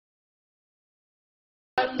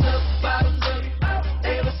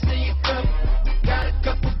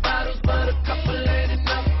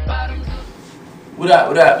What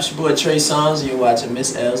up? It's your boy Trey Songz, and you're watching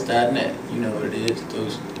MissLs.net. You know what it is.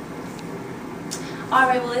 Those.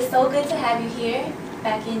 Alright, well, it's so good to have you here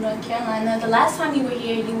back in North Carolina. The last time you were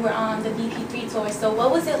here, you were on the BP3 tour. So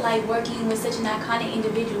what was it like working with such an iconic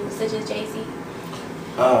individual such as Jay-Z?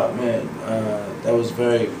 Man, that was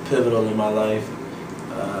very pivotal in my life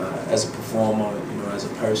as a performer, you know, as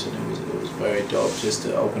a person. It was very dope just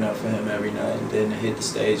to open up for him every night and then to hit the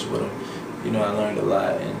stage with him. You know, I learned a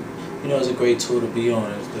lot, and you know, it's a great tour to be on.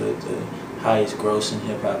 It's the highest grossing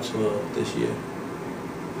hip-hop tour this year.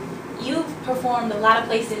 You've performed a lot of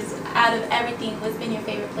places. Out of everything, what's been your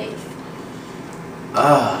favorite place?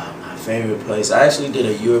 My favorite place. I actually did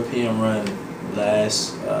a European run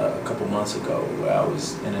a couple months ago where I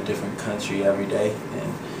was in a different country every day,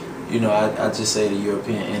 and you know, I just say the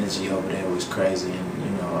European energy over there was crazy, and you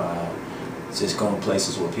know, just going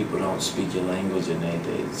places where people don't speak your language and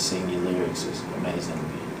they sing your lyrics is amazing to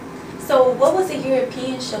me. So what was a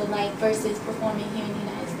European show like versus performing here in the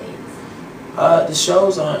United States? The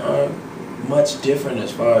shows aren't much different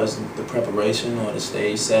as far as the preparation or the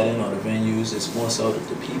stage setting or the venues. It's more so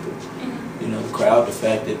the people. You know, the crowd, the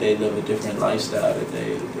fact that they live a different lifestyle, that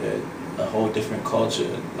they're a whole different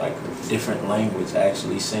culture, like a different language,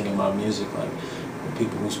 actually singing my music. Like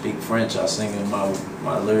people who speak French are singing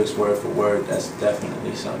my lyrics word for word. That's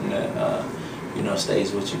definitely something that you know,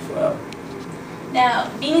 stays with you forever.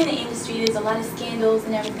 Now, being in the industry, there's a lot of scandals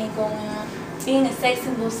and everything going on. Being a sex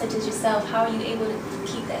symbol such as yourself, how are you able to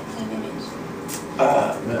keep that clean image?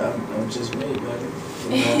 Man, I'm just me, buddy.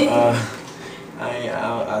 You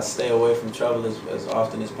know, I stay away from trouble as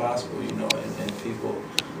often as possible, you know, and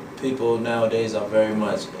people nowadays are very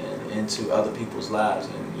much into other people's lives,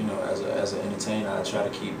 and you know, as an entertainer, I try to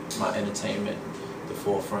keep my entertainment the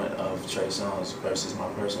forefront of Trey Songz versus my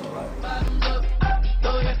personal life.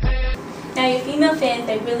 Now, your female fans,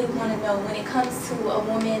 they really want to know, when it comes to a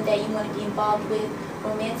woman that you want to be involved with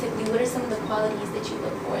romantically, what are some of the qualities that you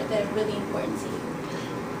look for that are really important to you?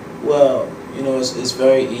 Well, you know, it's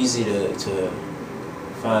very easy to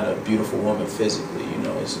find a beautiful woman physically. You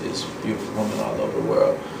know, it's beautiful women all over the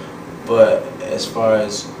world. But as far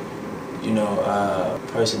as, you know,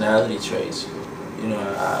 personality traits, you know,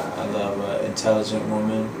 I love an intelligent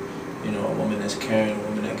woman. You know, a woman that's caring, a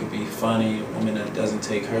woman that could be funny, a woman that doesn't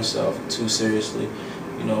take herself too seriously.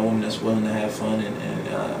 You know, a woman that's willing to have fun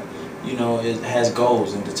and you know, it has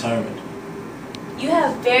goals and determined. You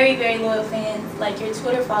have very, very loyal fans. Like, your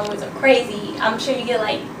Twitter followers are crazy. I'm sure you get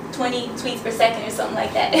like 20 tweets per second or something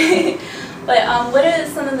like that. But what are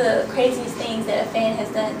some of the craziest things that a fan has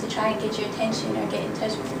done to try and get your attention or get in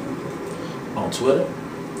touch with you? On Twitter?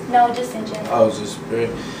 No, just in general. Oh, just very...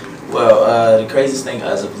 Well, the craziest thing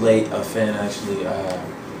as of late, a fan actually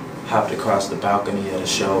hopped across the balcony at a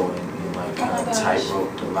show and like kind of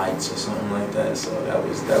tightrope the lights or something like that. So that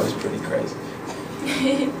was pretty crazy.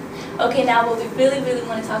 Okay, now what we really, really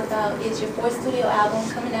want to talk about is your fourth studio album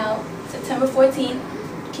coming out September 14th.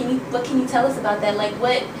 What can you tell us about that? Like,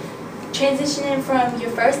 what, transitioning from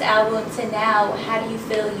your first album to now, how do you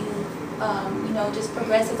feel you know, just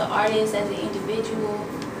progress as an artist, as an individual?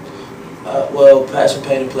 Well, Passion,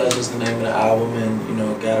 Pain, and Pleasure is the name of the album, and you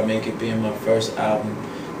know, Gotta Make It being my first album,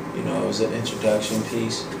 you know, it was an introduction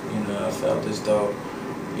piece. You know, I felt as though,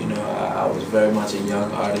 you know, I was very much a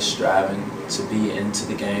young artist striving to be into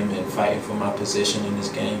the game and fighting for my position in this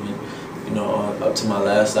game, and you know, up to my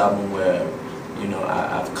last album where, you know,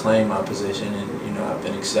 I've claimed my position and you know, I've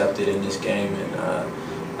been accepted in this game, and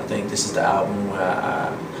I think this is the album where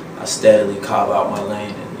I steadily carve out my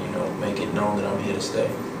lane and you know, make it known that I'm here to stay.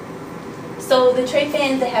 So the Trey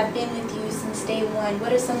fans that have been with you since day one,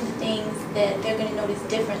 what are some of the things that they're going to notice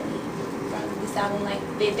differently from this album? Like,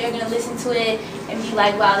 they're going to listen to it and be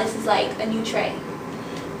like, wow, this is like a new Trey.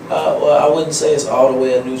 Well, I wouldn't say it's all the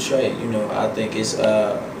way a new Trey. You know, I think it's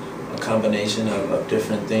a combination of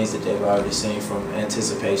different things that they've already seen, from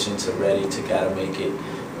anticipation to ready to Gotta Make It.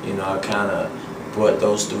 You know, I kind of brought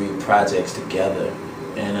those three projects together,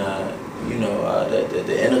 and you know,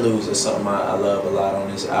 the interludes are something I love a lot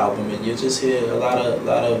on this album, and you just hear a lot of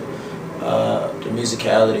the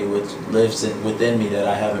musicality which lives within me that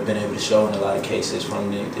I haven't been able to show in a lot of cases.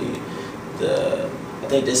 From I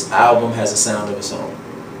think this album has a sound of its own.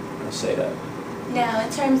 I'll say that. Now,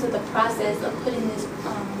 in terms of the process of putting this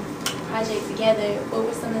project together, what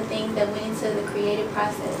were some of the things that went into the creative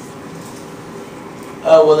process?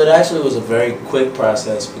 Well, it actually was a very quick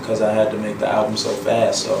process because I had to make the album so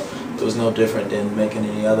fast, so it was no different than making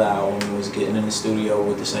any other album. It was getting in the studio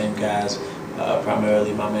with the same guys,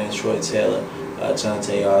 primarily my man Troy Taylor,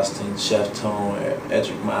 Jonte Austin, Chef Tone,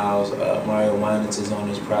 Edric Miles, Mario Winans is on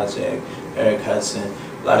this project, Eric Hudson,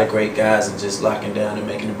 a lot of great guys and just locking down and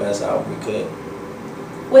making the best album we could.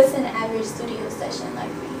 What's an average studio session like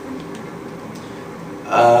for you?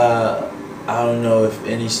 I don't know if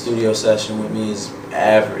any studio session with me is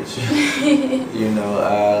average. You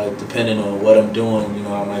know, depending on what I'm doing, you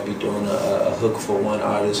know, I might be doing a hook for one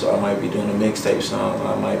artist, or I might be doing a mixtape song, or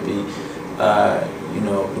I might be, you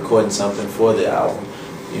know, recording something for the album.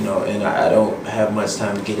 You know, and I don't have much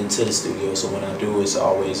time to get into the studio, so when I do, it's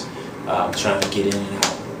always trying to get in and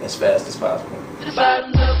out as fast as possible.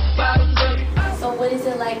 So what is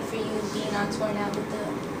it like for you being on tour now with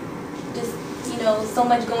just, you know, so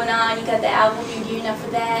much going on? You got the album, you're gearing up for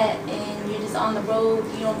that, and you're just on the road.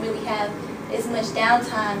 You don't really have as much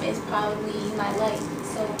downtime as probably you might like.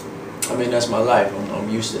 So I mean, that's my life. I'm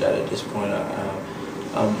used to that at this point.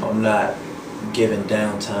 I'm not giving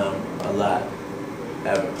downtime a lot,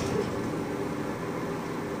 ever.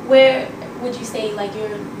 Where would you say like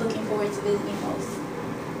you're looking forward to visiting most?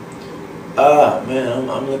 Man,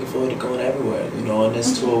 I'm looking forward to going everywhere. You know, on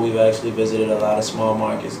this tour, we've actually visited a lot of small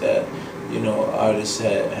markets that, you know, artists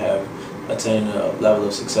have attained a level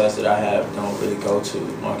of success that I don't really go to.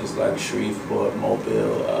 Markets like Shreveport,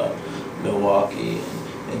 Mobile, Milwaukee,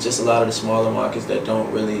 and just a lot of the smaller markets that don't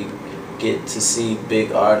really get to see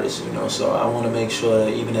big artists, you know. So I want to make sure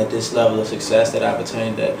that even at this level of success that I've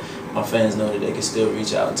attained, that my fans know that they can still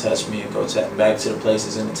reach out and touch me and go back to the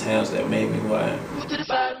places and the towns that made me who I am.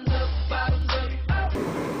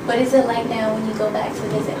 What is it like now when you go back to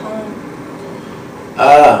visit home?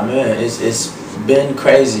 Man, it's been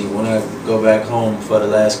crazy when I go back home for the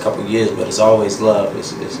last couple of years, but it's always love.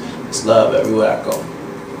 It's love everywhere I go.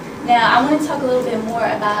 Now, I want to talk a little bit more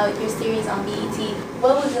about your series on BET.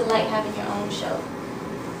 What was it like having your own show?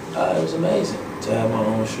 It was amazing to have my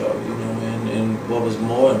own show, you know, and what was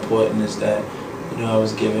more important is that, you know, I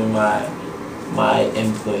was giving my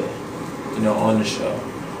input, you know, on the show.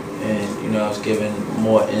 And, you know, I was giving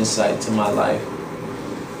more insight to my life.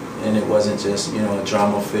 And it wasn't just, you know, a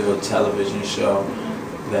drama-filled television show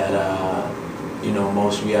that, you know,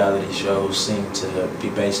 most reality shows seem to be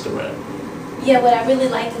based around. Yeah, what I really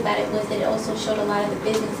liked about it was that it also showed a lot of the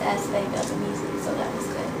business aspect of the music, so that was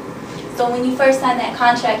good. So when you first signed that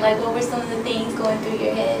contract, like, what were some of the things going through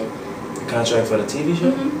your head? The contract for the TV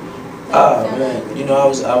show? Man, you know, I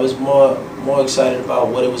was more excited about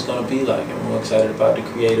what it was going to be like, and more excited about the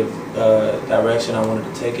creative direction I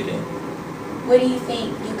wanted to take it in. What do you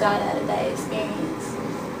think you got out of that experience?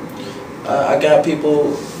 I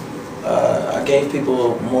gave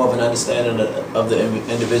people more of an understanding of the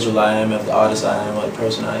individual I am, of the artist I am, or the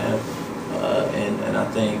person I am, and I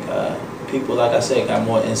think people, like I said, got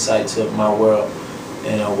more insight to my world.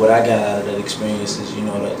 And what I got out of that experience is, you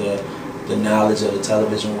know, the knowledge of the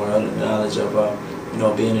television world, the knowledge of you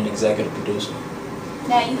know, being an executive producer.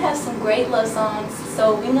 Now you have some great love songs,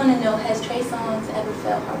 so we want to know, has Trey Songz ever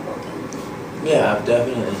felt heartbroken? Yeah, I've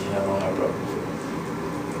definitely had my heart broken.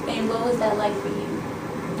 And what was that like for you?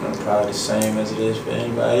 I'm probably the same as it is for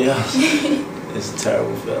anybody else. It's a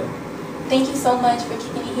terrible feeling. Thank you so much for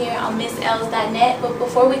keeping me here on MissEls.net. But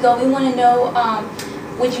before we go, we want to know,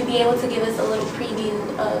 would you be able to give us a little preview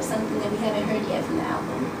of something that we haven't heard yet from the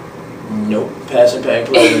album? Nope. Passion Pack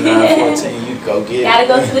Clothing 914. You go get it. Gotta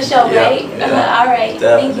go to the show, right? Yeah, All right.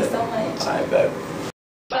 Definitely. Thank you so much. All right, baby.